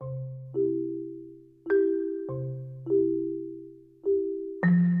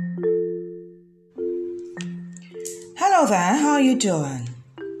Hello there, how are you doing?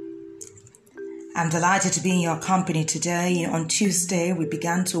 I'm delighted to be in your company today. On Tuesday, we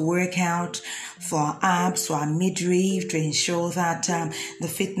began to work out for our abs, for our midriff, to ensure that the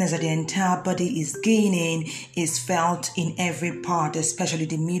fitness that the entire body is gaining is felt in every part, especially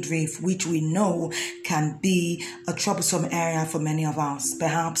the midriff, which we know can be a troublesome area for many of us.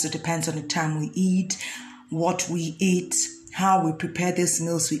 Perhaps it depends on the time we eat, what we eat, how we prepare these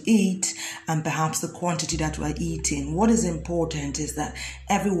meals we eat, and perhaps the quantity that we're eating. What is important is that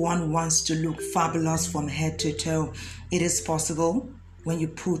everyone wants to look fabulous from head to toe. It is possible when you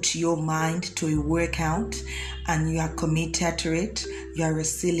put your mind to a workout and you are committed to it, you are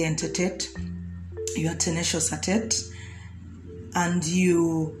resilient at it, you are tenacious at it, and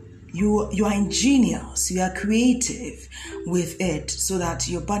you are ingenious, you are creative with it, so that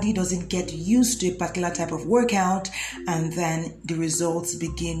your body doesn't get used to a particular type of workout and then the results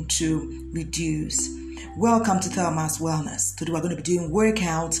begin to reduce. Welcome to Thelma's Wellness. Today we're going to be doing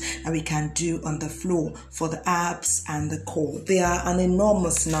workouts that we can do on the floor for the abs and the core. They are an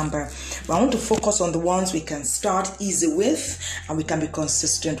enormous number, but I want to focus on the ones we can start easy with and we can be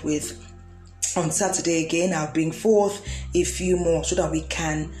consistent with. On Saturday again, I'll bring forth a few more so that we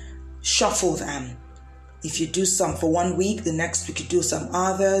can shuffle them. If you do some for 1 week, the next week you do some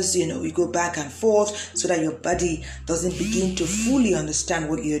others, we go back and forth so that your body doesn't begin to fully understand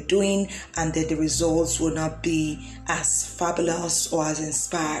what you're doing and that the results will not be as fabulous or as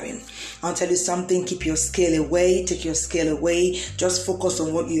inspiring. I'll tell you something, keep your scale away, take your scale away, just focus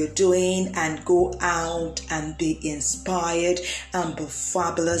on what you're doing and go out and be inspired and be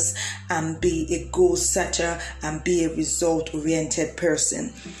fabulous and be a goal setter and be a result-oriented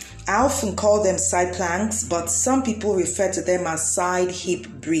person. I often call them side planks, but some people refer to them as side hip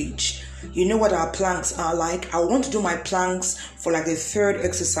bridge. You know what our planks are like. I want to do my planks for like the third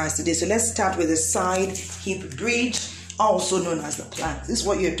exercise today. So let's start with the side hip bridge, also known as the plank. This is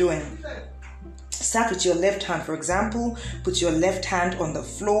what you're doing. Start with your left hand, for example. Put your left hand on the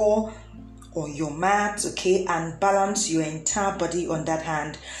floor or your mat, okay, and balance your entire body on that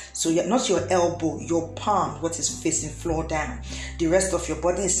hand. So you're not your elbow, your palm, what is facing floor down. The rest of your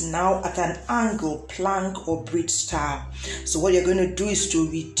body is now at an angle, plank or bridge style. So what you're going to do is to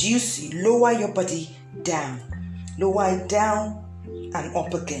lower your body down. Lower it down and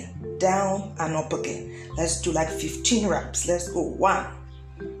up again. Down and up again. Let's do like 15 reps. Let's go. 1.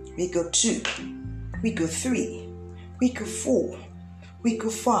 We go 2. We go 3. We go 4. We go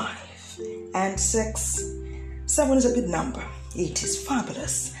 5. And 6. 7 is a good number. 8 is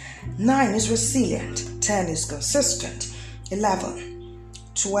fabulous. 9 is resilient. 10 is consistent. 11,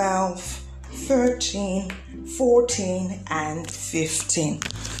 12, 13, 14, and 15.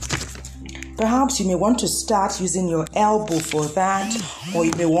 Perhaps you may want to start using your elbow for that, or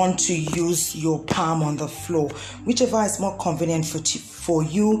you may want to use your palm on the floor. Whichever is more convenient for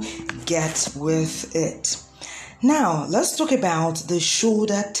you, get with it. Now, let's talk about the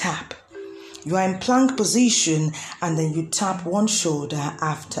shoulder tap. You are in plank position and then you tap one shoulder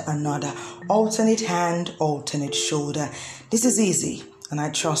after another. Alternate hand, alternate shoulder. This is easy and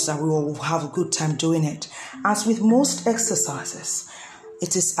I trust that we will have a good time doing it. As with most exercises,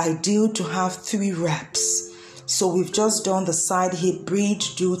 it is ideal to have 3 reps. So we've just done the side hip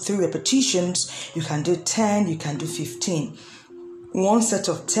bridge, do 3 repetitions. You can do 10, you can do 15. One set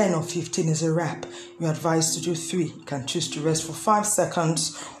of 10 or 15 is a rep. You're advised to do 3. You can choose to rest for 5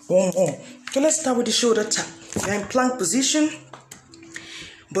 seconds or more. Okay, let's start with the shoulder tap. You're in plank position,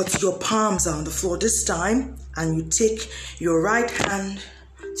 but your palms are on the floor this time, and you take your right hand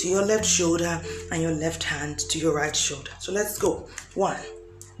to your left shoulder and your left hand to your right shoulder. So let's go. 1,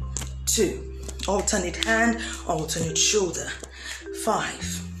 2, alternate hand, alternate shoulder. 5,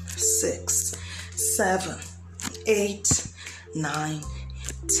 6, 7, 8, 9,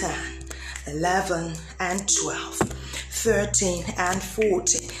 10, 11, and 12, 13, and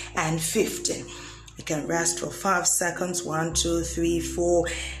 14, and 15. You can rest for 5 seconds. 1, 2, 3, 4,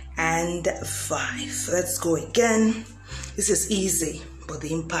 and 5. Let's go again. This is easy, but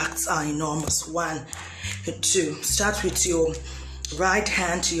the impacts are enormous. 1, 2. Start with your right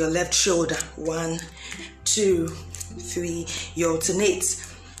hand to your left shoulder. 1, 2, 3. You alternate.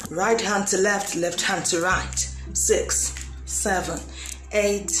 Right hand to left, left hand to right. 6, 7,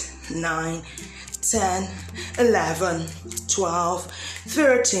 8, 9, 10, 11, 12,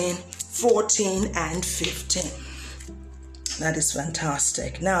 13, 14, and 15. That is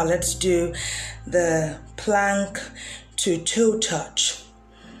fantastic. Now let's do the plank to toe touch.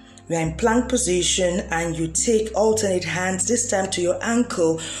 We are in plank position and you take alternate hands, this time to your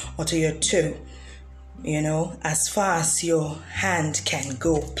ankle or to your toe. as far as your hand can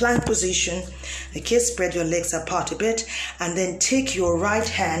go. Plank position. Okay, spread your legs apart a bit and then take your right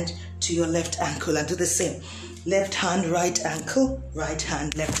hand to your left ankle and do the same. Left hand, right ankle, right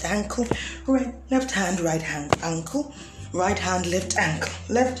hand, left ankle, right, left hand, right hand, ankle, right hand, left ankle,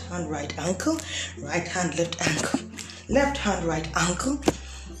 left hand, right ankle, right hand, left ankle, left hand, right ankle,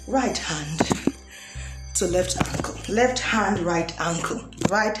 right hand to left ankle, left hand, right ankle,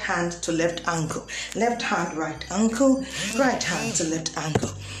 right hand to left ankle, left hand, right ankle, right hand to left ankle.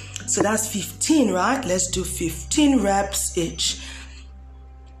 So that's 15, right? Let's do 15 reps each.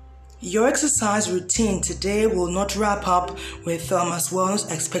 Your exercise routine today will not wrap up with Thelma's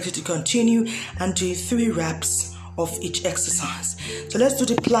Wellness. I expect you to continue and do 3 reps of each exercise. So let's do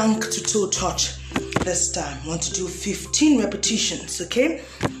the plank to toe touch this time. I want to do 15 repetitions, okay?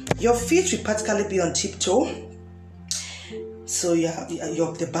 Your feet will practically be on tiptoe. So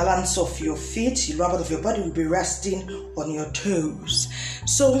the balance of your feet, the rubber of your body will be resting on your toes.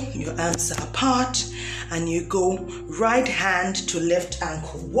 So your arms are apart and you go right hand to left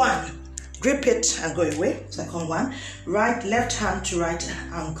ankle. 1. Grip it and go away. Second one. Right, left hand to right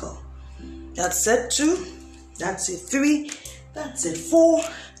ankle. That's it. 2. That's it. 3. That's it. 4.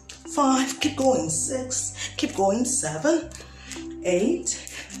 5. Keep going. 6. Keep going. 7.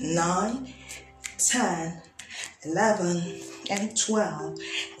 8. 9. 10. 11. And 12,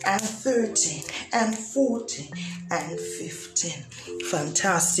 and 13, and 14, and 15.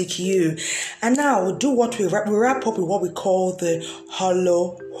 Fantastic, you. And now we'll do what we wrap up with what we call the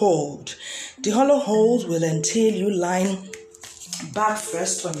hollow hold. The hollow hold will entail you lying back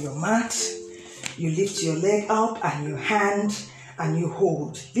first on your mat. You lift your leg up and your hand and you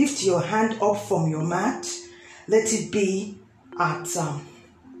hold. Lift your hand up from your mat. Let it be at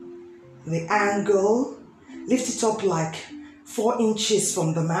the angle. Lift it up like 4 inches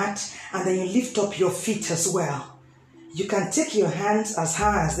from the mat, and then you lift up your feet as well. You can take your hands as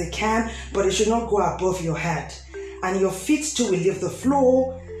high as they can, but it should not go above your head. And your feet too will leave the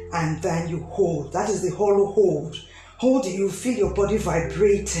floor, and then you hold. That is the hollow hold. Hold, you feel your body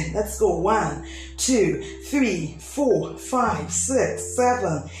vibrating. Let's go. 1, 2, 3, 4, 5, 6,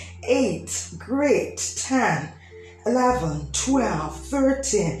 7, 8. Great. 10, 11, 12,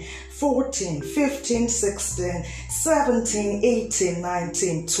 13, 14, 15, 16, 17, 18,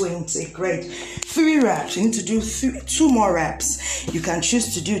 19, 20. Great. 3 reps. You need to do 2 more reps. You can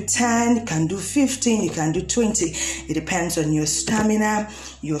choose to do 10, you can do 15, you can do 20. It depends on your stamina,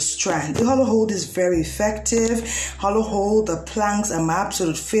 your strength. The hollow hold is very effective. Hollow hold, the planks are my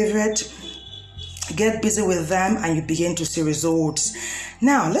absolute favorite. Get busy with them and you begin to see results.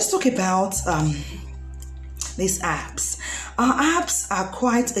 Now, let's talk about these abs. Our abs are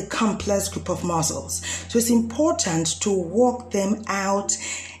quite a complex group of muscles, so it's important to work them out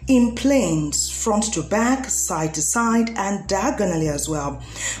in planes, front to back, side to side, and diagonally as well.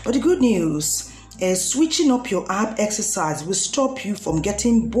 But the good news is switching up your ab exercise will stop you from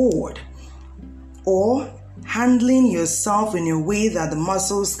getting bored or handling yourself in a way that the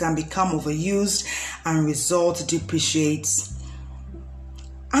muscles can become overused and result depreciates.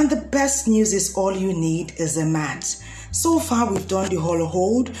 And the best news is all you need is a mat. So far, we've done the hollow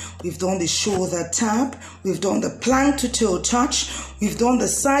hold, we've done the shoulder tap, we've done the plank to toe touch, we've done the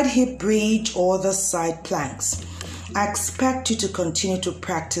side hip bridge or the side planks. I expect you to continue to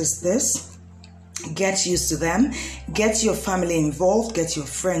practice this. Get used to them. Get your family involved. Get your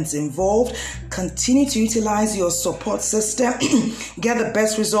friends involved. Continue to utilize your support system. Get the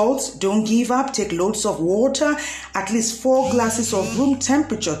best results. Don't give up. Take loads of water. At least 4 glasses of room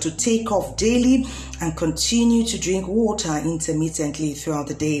temperature to take off daily. And continue to drink water intermittently throughout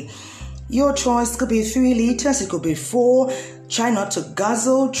the day. Your choice could be 3 liters. It could be 4. Try not to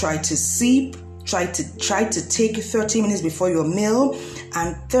guzzle. Try to sip. Try to take 30 minutes before your meal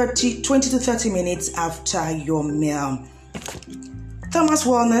and 20 to 30 minutes after your meal. Thelma's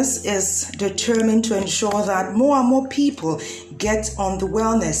Wellness is determined to ensure that more and more people get on the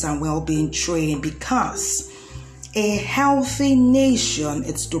wellness and well-being train, because a healthy nation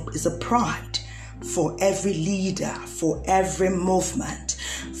is a pride for every leader, for every movement,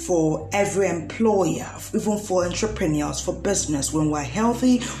 for every employer, even for entrepreneurs, for business. When we're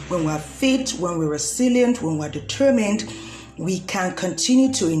healthy, when we're fit, when we're resilient, when we're determined, we can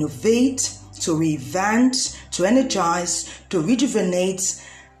continue to innovate, to reinvent, to energize, to rejuvenate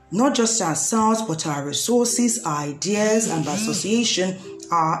not just ourselves, but our resources, our ideas, and by association,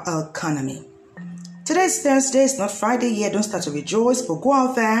 our economy. Today's Thursday, it's not Friday yet. Don't start to rejoice, but go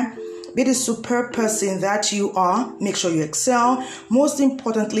out there. Be the superb person that you are. Make sure you excel. Most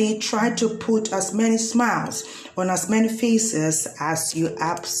importantly, try to put as many smiles on as many faces as you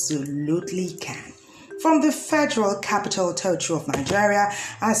absolutely can. From the Federal Capital Territory of Nigeria,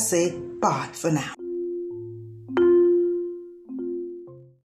 I say bye for now.